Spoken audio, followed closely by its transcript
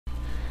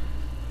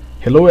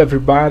Hello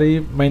everybody,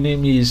 my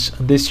name is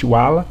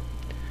Desiwala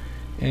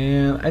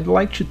and I'd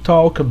like to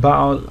talk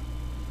about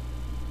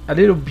a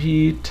little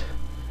bit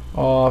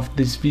of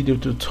this video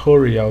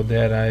tutorial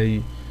that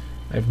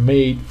I've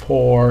made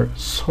for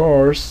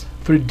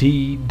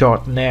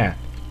source3d.net.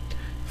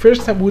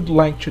 First, I would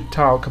like to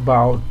talk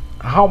about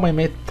how my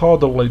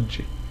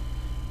methodology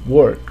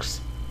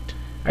works.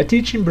 I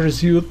teach in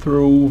Brazil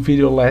through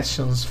video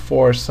lessons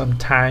for some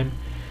time,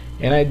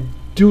 and I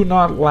do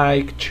not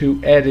like to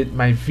edit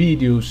my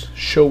videos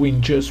showing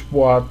just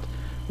what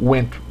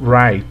went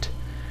right.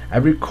 I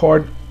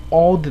record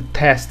all the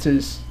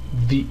tests,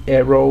 the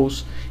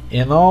errors,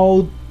 and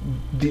all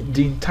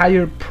the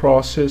entire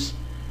process,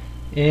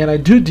 and I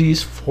do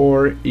this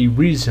for a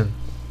reason.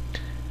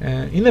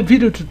 In a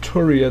video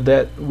tutorial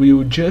that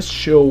will just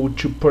show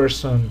to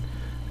person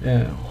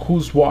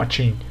who's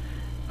watching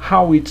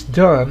how it's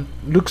done,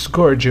 looks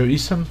gorgeous,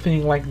 is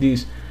something like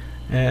this.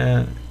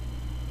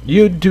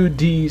 You do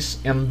this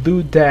and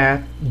do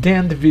that,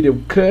 then the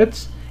video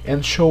cuts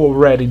and show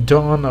already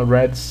done,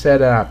 already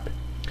set up.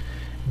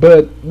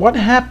 But what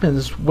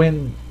happens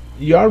when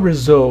your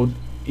result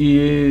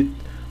it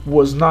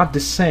was not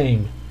the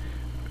same,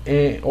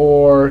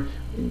 or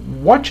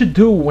what you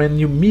do when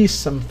you miss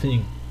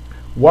something?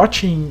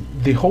 Watching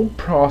the whole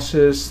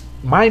process,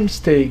 my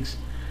mistakes,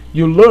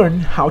 you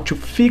learn how to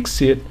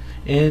fix it,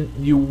 and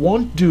you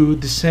won't do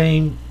the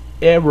same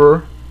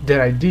error that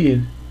I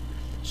did.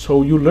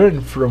 So you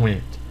learn from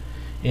it.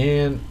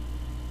 And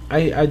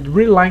I'd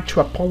really like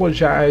to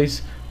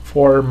apologize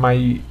for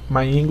my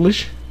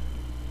English,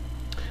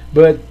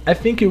 but I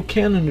think you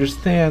can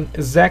understand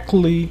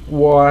exactly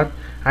what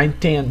I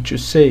intend to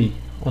say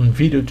on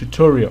video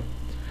tutorial.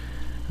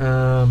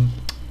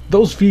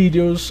 Those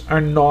videos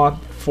are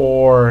not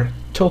for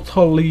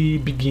totally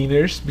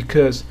beginners,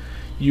 because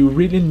you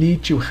really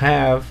need to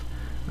have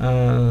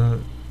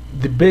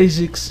the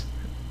basics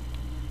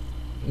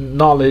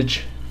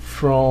knowledge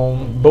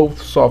from both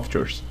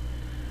softwares.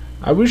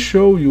 I will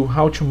show you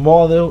how to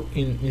model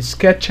in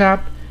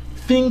Sketchup,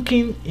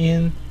 thinking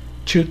in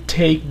to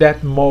take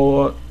that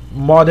model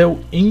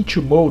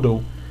into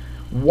MODO,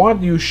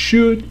 what you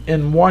should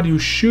and what you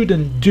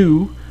shouldn't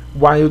do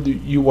while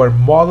you are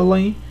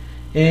modeling,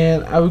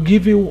 and I will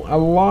give you a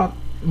lot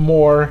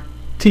more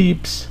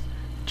tips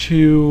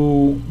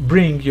to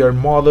bring your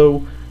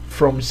model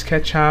from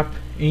Sketchup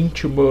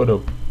into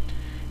MODO.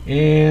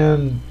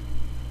 And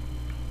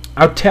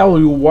I'll tell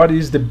you what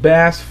is the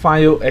best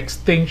file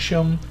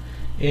extension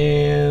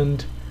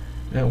and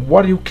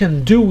what you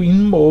can do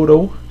in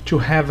MODO to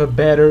have a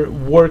better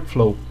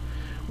workflow.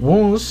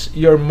 Once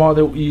your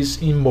model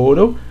is in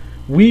MODO,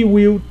 we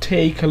will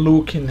take a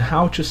look in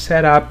how to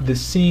set up the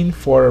scene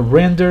for a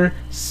render,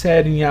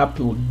 setting up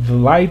the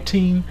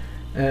lighting,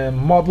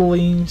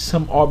 modeling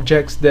some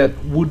objects that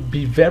would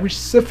be very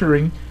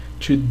suffering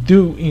to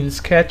do in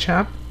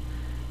SketchUp,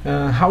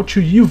 how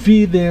to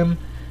UV them,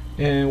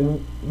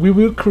 and we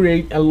will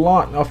create a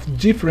lot of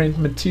different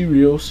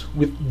materials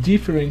with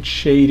different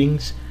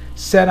shadings,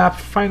 set up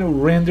final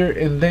render,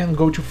 and then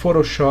go to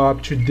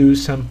Photoshop to do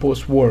some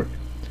post work.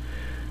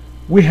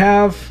 We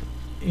have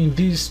in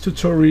this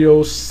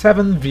tutorial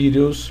 7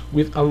 videos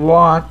with a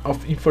lot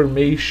of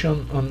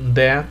information on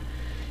that.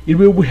 It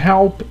will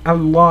help a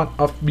lot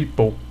of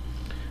people.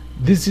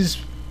 This is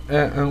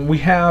we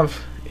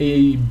have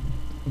a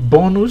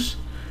bonus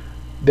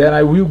that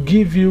I will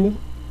give you.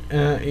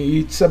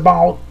 It's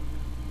about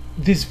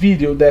this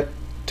video that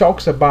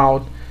talks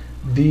about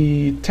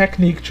the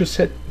technique to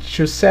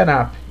set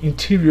up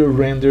interior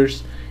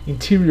renders,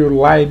 interior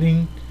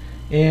lighting,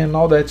 and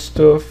all that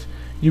stuff.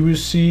 You will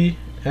see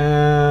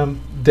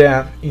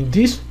that in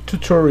this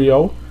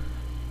tutorial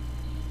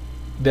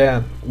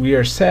that we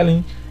are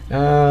selling,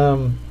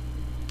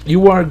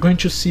 you are going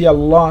to see a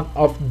lot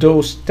of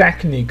those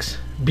techniques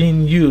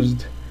being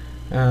used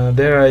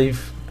that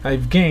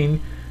I've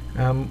gained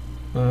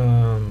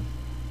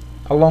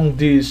along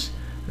these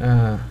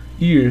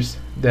years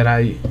that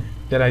I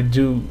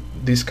do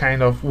this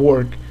kind of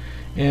work.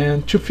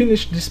 And to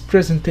finish this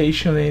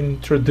presentation and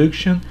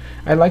introduction,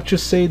 I'd like to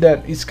say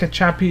that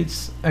SketchUp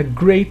is a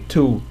great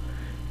tool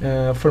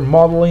for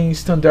modeling,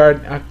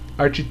 standard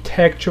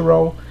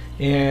architectural,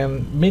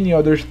 and many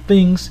other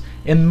things.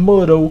 And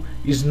MODO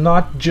is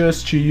not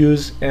just to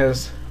use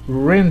as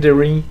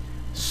rendering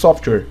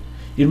software.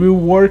 It will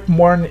work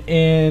more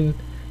in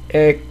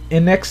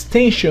an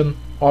extension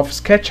of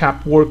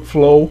SketchUp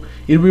workflow.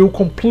 It will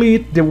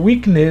complete the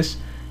weakness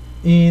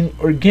in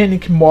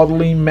organic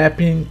modeling,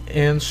 mapping,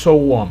 and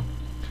so on.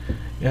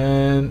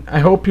 And I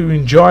hope you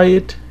enjoy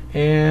it,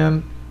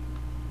 and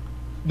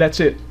that's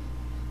it.